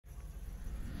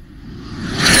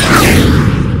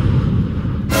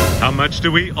much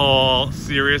do we all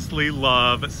seriously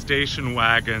love station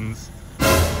wagons?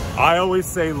 I always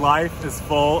say life is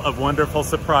full of wonderful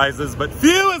surprises, but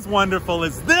few as wonderful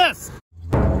as this!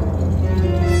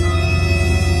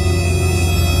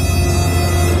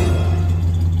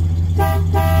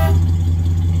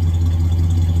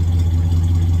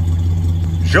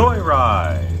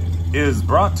 Joyride is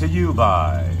brought to you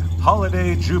by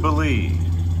Holiday Jubilee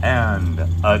and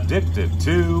Addicted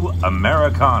to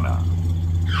Americana.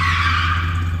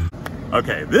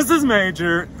 Okay, this is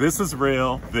major, this is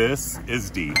real, this is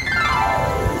deep.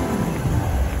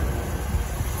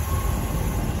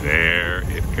 There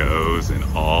it goes in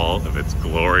all of its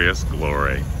glorious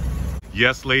glory.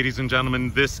 Yes, ladies and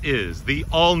gentlemen, this is the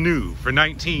all-new for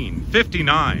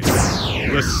 1959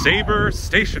 LeSabre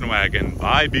station wagon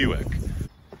by Buick.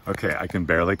 Okay, I can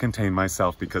barely contain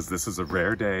myself because this is a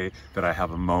rare day that I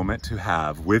have a moment to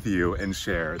have with you and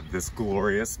share this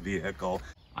glorious vehicle.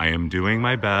 I am doing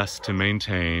my best to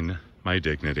maintain my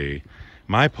dignity,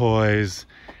 my poise,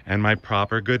 and my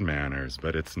proper good manners,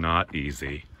 but it's not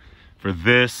easy. For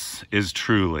this is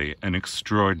truly an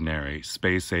extraordinary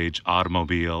space-age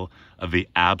automobile of the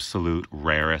absolute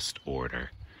rarest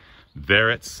order.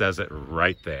 There it says it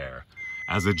right there.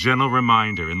 As a gentle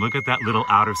reminder, and look at that little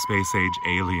outer space-age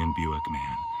alien Buick,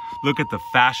 man. Look at the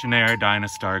Fashionaire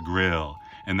Dynastar grille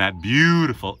and that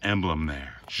beautiful emblem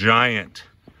there. Giant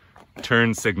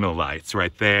turn signal lights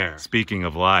right there. Speaking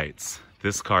of lights,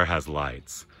 this car has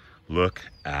lights. Look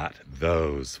at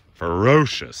those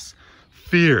ferocious,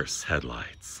 fierce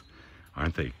headlights.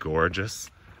 Aren't they gorgeous?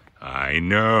 I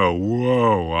know,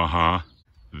 whoa,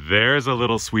 There's a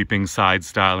little sweeping side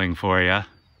styling for you.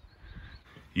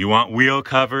 You want wheel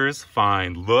covers?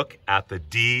 Fine, look at the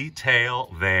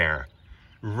detail there.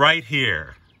 Right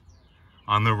here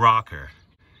on the rocker.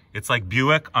 It's like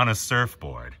Buick on a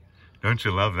surfboard. Don't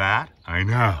you love that? I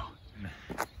know.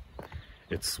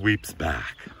 It sweeps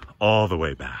back, all the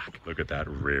way back. Look at that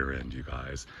rear end, you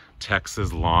guys.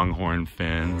 Texas Longhorn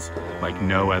fins like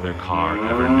no other car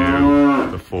ever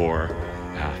knew before,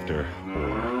 after,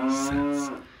 or since.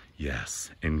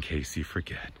 Yes, in case you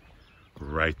forget,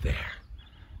 right there.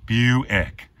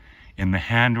 Buick, in the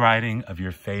handwriting of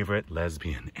your favorite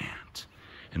lesbian aunt.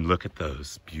 And look at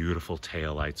those beautiful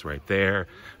taillights right there,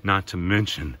 not to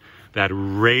mention that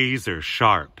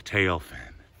razor-sharp tail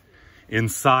fin.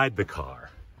 Inside the car,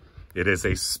 it is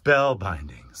a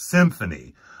spellbinding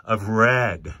symphony of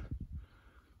red.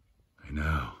 I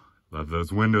know, love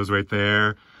those windows right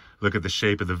there. Look at the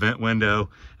shape of the vent window,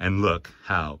 and look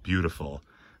how beautiful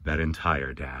that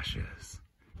entire dash is.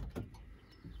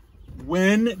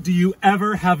 When do you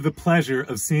ever have the pleasure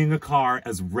of seeing a car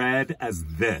as red as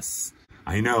this?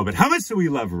 I know, but how much do we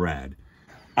love red?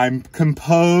 I'm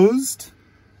composed,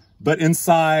 but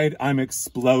inside I'm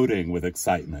exploding with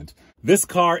excitement. This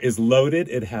car is loaded.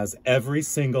 It has every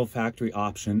single factory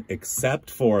option except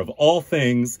for, of all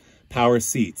things, power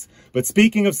seats. But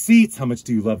speaking of seats, how much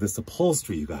do you love this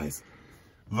upholstery, you guys?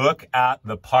 Look at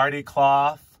the party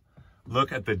cloth.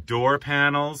 Look at the door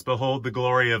panels. Behold the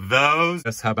glory of those.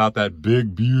 Just how about that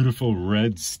big, beautiful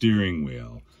red steering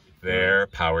wheel? There,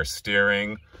 power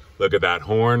steering. Look at that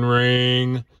horn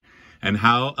ring. And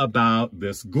how about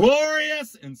this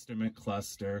glorious instrument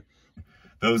cluster?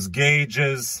 Those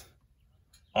gauges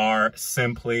are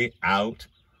simply out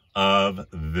of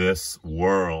this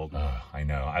world. Oh, I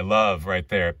know. I love right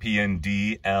there,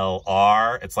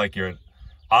 PNDLR. It's like your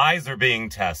eyes are being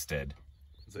tested.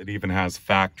 It even has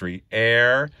factory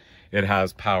air. It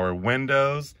has power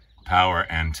windows, power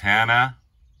antenna,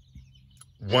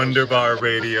 Wonderbar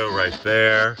radio right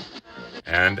there.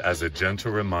 And as a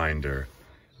gentle reminder,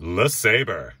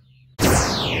 LaSabre.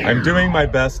 I'm doing my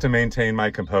best to maintain my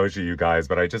composure, you guys,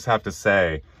 but I just have to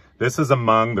say, this is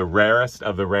among the rarest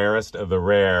of the rarest of the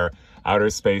rare outer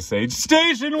space age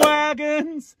station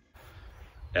wagons.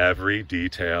 Every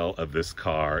detail of this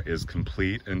car is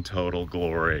complete and total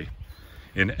glory.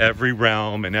 In every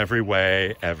realm, in every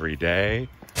way, every day.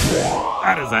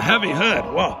 That is a heavy hood.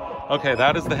 Whoa. Okay,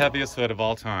 that is the heaviest hood of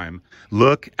all time.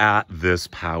 Look at this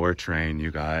powertrain,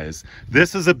 you guys.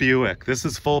 This is a Buick. This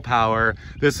is full power.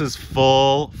 This is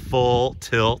full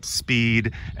tilt,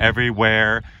 speed,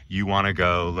 everywhere you want to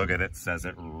go. Look at it, says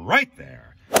it right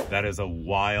there. That is a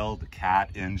Wildcat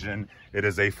engine. It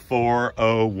is a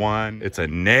 401. It's a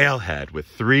nailhead with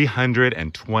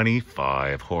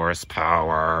 325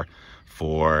 horsepower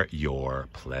for your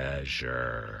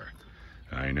pleasure.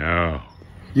 I know.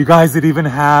 You guys, it even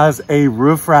has a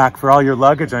roof rack for all your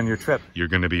luggage on your trip. You're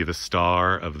gonna be the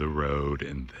star of the road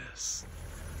in this.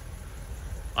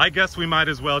 I guess we might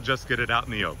as well just get it out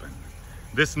in the open.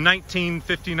 This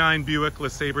 1959 Buick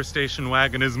LeSabre station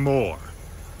wagon is more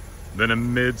than a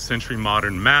mid-century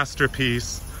modern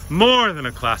masterpiece, more than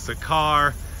a classic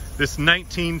car. This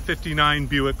 1959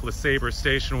 Buick LeSabre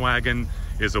station wagon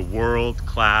is a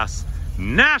world-class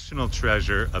national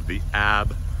treasure of the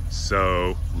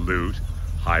absolute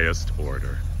highest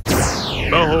order.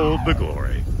 Behold the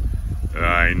glory.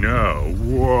 I know,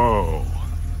 whoa.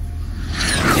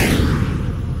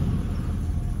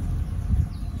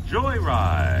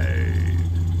 Joyride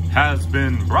has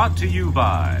been brought to you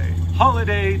by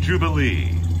Holiday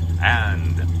Jubilee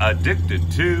and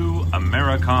Addicted to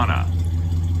Americana.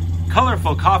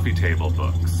 Colorful coffee table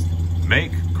books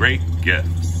make great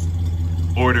gifts.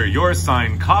 Order your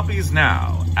signed copies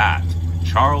now at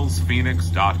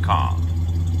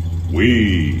charlesphoenix.com.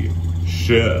 We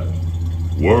ship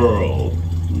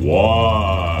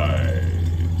worldwide.